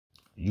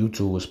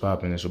YouTube was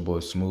popping. It's your boy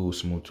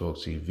Smooth Talk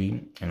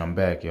TV, and I'm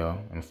back, y'all.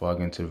 And before I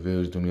get into the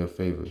videos, do me a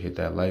favor, hit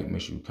that like,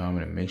 make sure you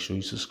comment, and make sure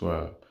you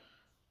subscribe.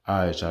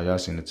 Alright, y'all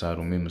seen the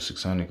title.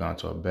 Memo600 got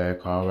into a bad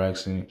car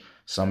accident.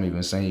 Some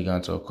even saying he got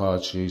into a car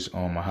chase,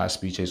 a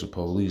high-speed chase with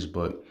police,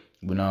 but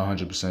we're not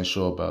 100%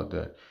 sure about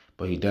that.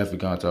 But he definitely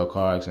got into a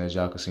car accident, as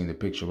y'all can see in the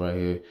picture right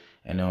here.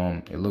 And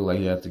it looked like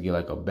he had to get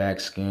like a back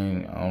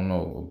scan, I don't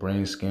know, a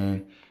brain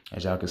scan,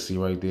 as y'all can see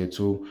right there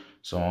too.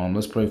 So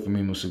let's pray for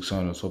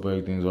Memo600. Let's hope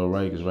everything's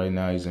alright, because right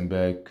now he's in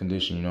bad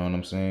condition, you know what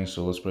I'm saying?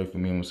 So let's pray for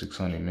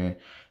Memo600, man.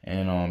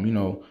 And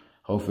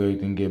hopefully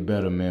everything get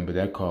better, man. But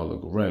that car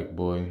look wrecked,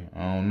 boy.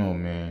 I don't know,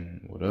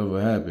 man.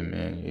 Whatever happened,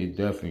 man,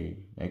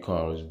 that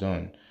car is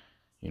done.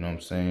 You know what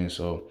I'm saying?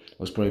 So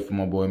let's pray for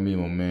my boy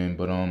Memo, man.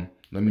 But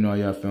let me know how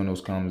y'all feel in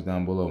those comments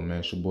down below,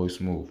 man. It's your boy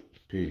Smooth.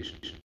 Peace.